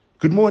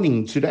Good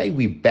morning. Today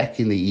we're back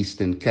in the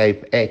Eastern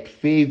Cape at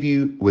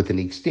Fairview with an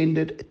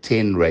extended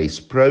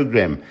 10-race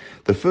program.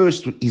 The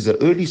first is an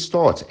early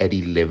start at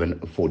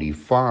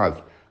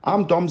 11:45.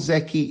 I'm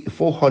Zaki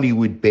for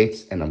Hollywood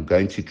Bets, and I'm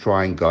going to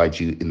try and guide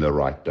you in the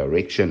right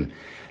direction.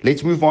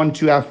 Let's move on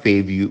to our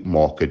Fairview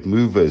market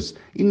movers.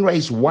 In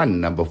race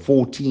 1, number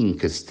 14,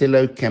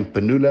 Castello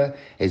Campanula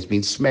has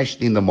been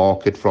smashed in the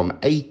market from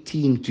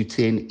 18 to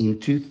 10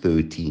 into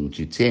 13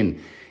 to 10.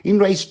 In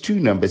race 2,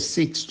 number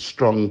 6,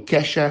 Strong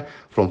Casher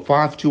from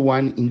 5 to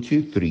 1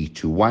 into 3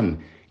 to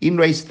 1. In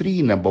race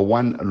 3, number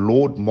 1,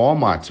 Lord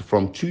Marmite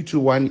from 2 to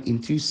 1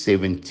 into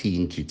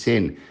 17 to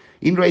 10.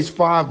 In race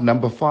 5,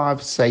 number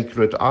 5,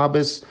 Sacred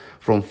Arbus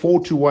from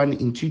 4 to 1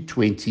 into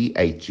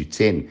 28 to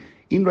 10.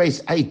 In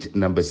race 8,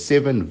 number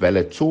 7,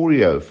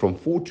 Valatorio from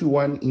 4 to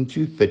 1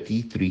 into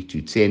 33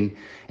 to 10.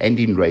 And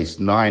in race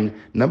 9,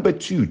 number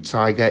 2,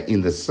 Tiger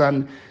in the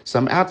Sun,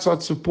 some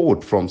outside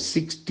support from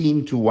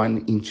 16 to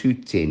 1 into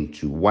 10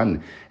 to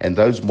 1. And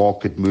those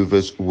market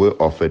movers were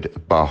offered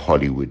by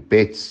Hollywood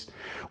Bets.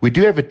 We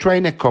do have a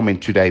trainer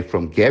comment today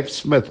from Gav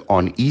Smith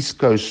on East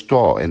Coast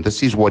Star, and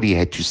this is what he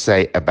had to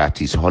say about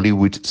his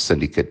Hollywood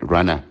Syndicate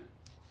runner.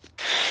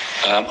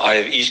 I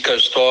have East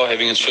Coast Star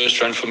having its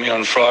first run for me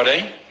on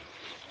Friday.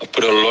 I've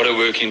put a lot of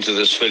work into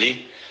this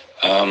filly.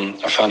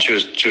 I found she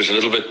was a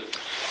little bit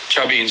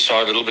chubby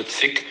inside, a little bit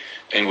thick,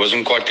 and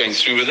wasn't quite going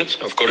through with it.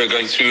 I've got her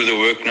going through the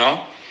work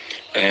now,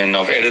 and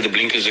I've added the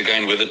blinkers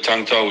again with the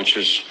tongue tie, which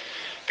has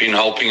been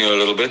helping her a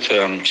little bit.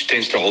 She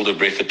tends to hold her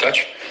breath a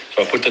touch,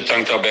 so I put the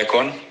tongue tie back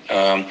on.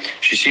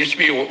 She seems to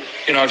be,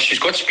 she's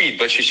got speed,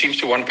 but she seems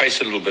to one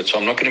pace a little bit, so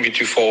I'm not going to be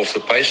too far off the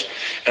pace,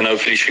 and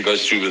hopefully she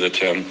goes through with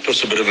it. It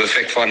was a bit of a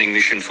fact-finding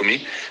mission for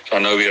me, so I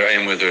know where I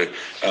am with her,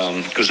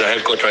 because I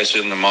have got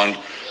races in the mind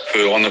for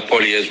her on the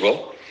poly as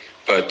well.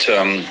 But,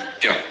 I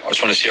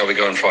just want to see how we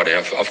go on Friday.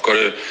 I've got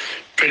her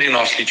pretty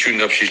nicely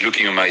tuned up. She's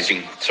looking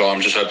amazing, so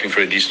I'm just hoping for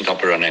a decent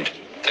upper run end.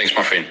 Thanks,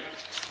 my friend.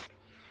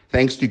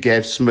 Thanks to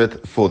Gav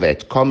Smith for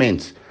that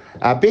comment.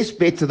 Our best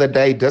bet of the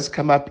day does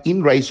come up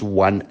in race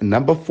 1,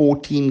 number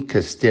 14,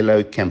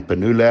 Castello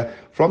Campanula,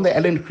 from the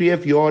Alan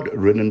Creef yard,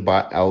 ridden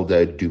by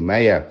Aldo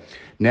Dumea.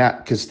 Now,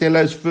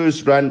 Castello's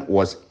first run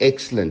was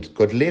excellent,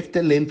 got left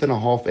a length and a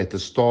half at the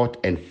start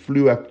and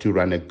flew up to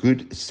run a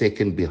good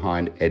second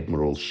behind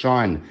Admiral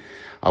Shine.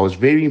 I was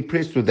very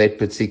impressed with that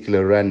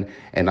particular run,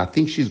 and I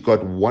think she's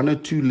got 1 or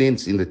 2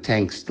 lengths in the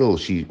tank still.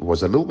 She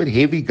was a little bit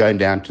heavy going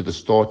down to the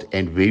start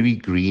and very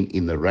green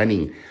in the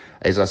running.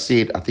 As I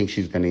said, I think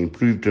she's going to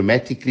improve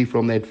dramatically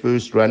from that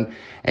first run,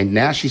 and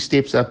now she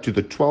steps up to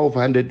the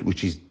 1200,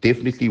 which is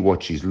definitely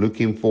what she's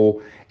looking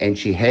for, and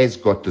she has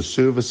got the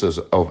services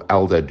of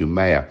Aldo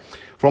Dumea.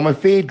 From a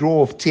fair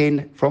draw of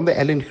 10 from the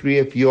Alan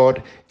Creef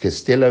yard,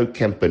 Castello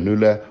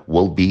Campanula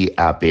will be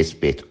our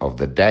best bet of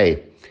the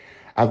day.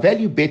 Our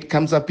value bet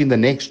comes up in the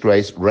next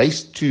race,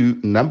 race 2,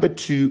 number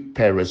 2,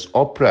 Paris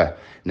Opera.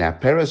 Now,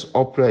 Paris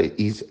Opera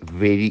is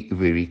very,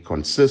 very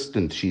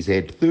consistent. She's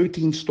had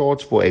 13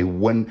 starts for a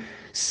win,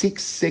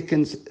 6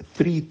 seconds,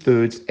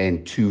 3/3,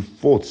 and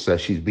 2/4. So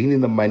she's been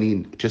in the money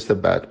in just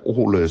about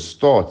all her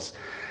starts.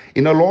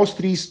 In her last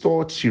 3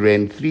 starts, she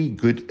ran 3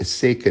 good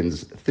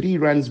seconds, 3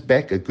 runs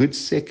back, a good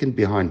second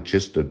behind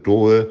Just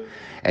Adore Her,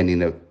 and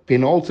in a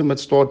penultimate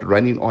start,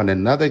 running on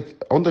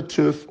the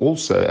turf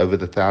also over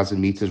the 1,000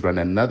 meters, run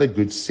another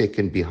good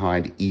second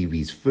behind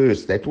Evie's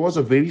first. That was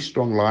a very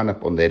strong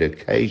lineup on that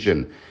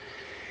occasion.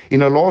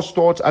 In her last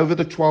start over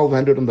the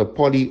 1,200 on the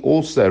poly,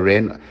 also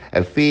ran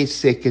a fair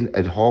second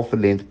at half a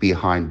length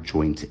behind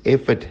Joint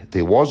Effort.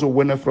 There was a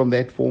winner from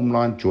that form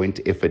line. Joint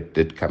Effort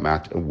did come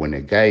out and win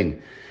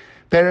again.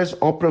 Paris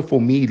Opera for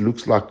me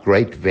looks like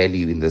great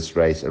value in this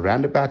race,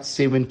 around about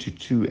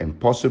 7-2, and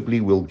possibly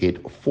will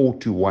get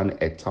 4-1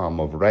 at time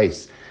of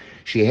race.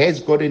 She has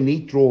got a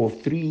neat draw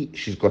of 3.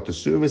 She's got the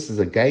services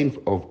again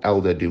of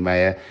Aldo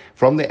Dumea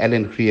from the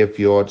Alan Creef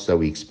yard, so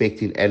we're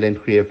expecting Alan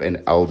Creef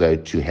and Aldo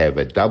to have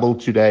a double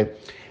today.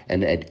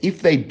 And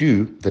if they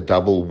do, the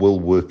double will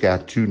work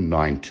out to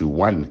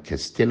 9-1.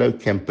 Castello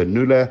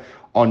Campanula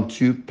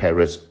onto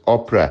Paris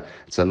Opera.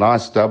 It's a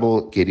nice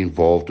double. Get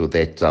involved with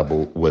that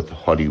double with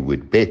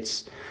Hollywood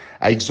Bets.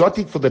 Our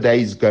exotic for the day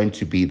is going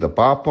to be the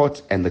bar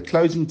pot, and the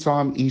closing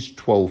time is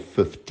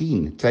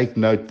 12:15. Take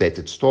note that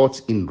it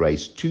starts in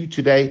race 2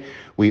 today.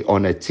 We're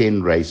on a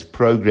 10-race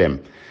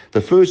program. The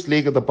first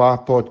leg of the bar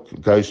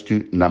pot goes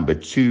to number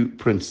 2,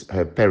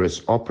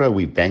 Paris Opera.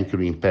 We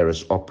banker in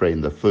Paris Opera in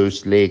the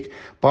first leg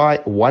by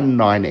 1,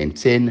 9, and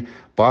 10,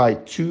 by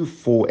 2,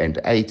 4, and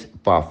 8,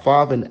 by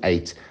 5 and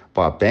 8,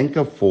 by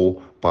banker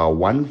 4, by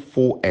 1,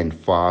 4, and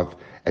 5.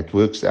 It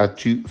works out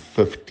to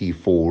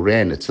 54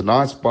 Rand. It's a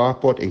nice bar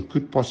pot and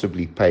could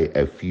possibly pay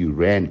a few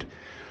Rand.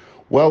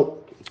 Well,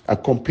 a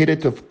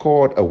competitive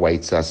card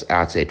awaits us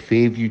out at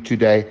Fairview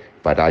today,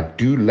 but I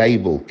do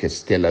label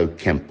Castello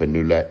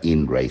Campanula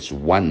in race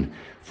 1.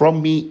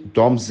 From me,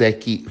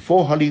 Zaki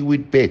for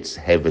Hollywood Bets.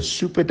 Have a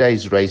super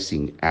day's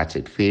racing out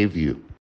at Fairview.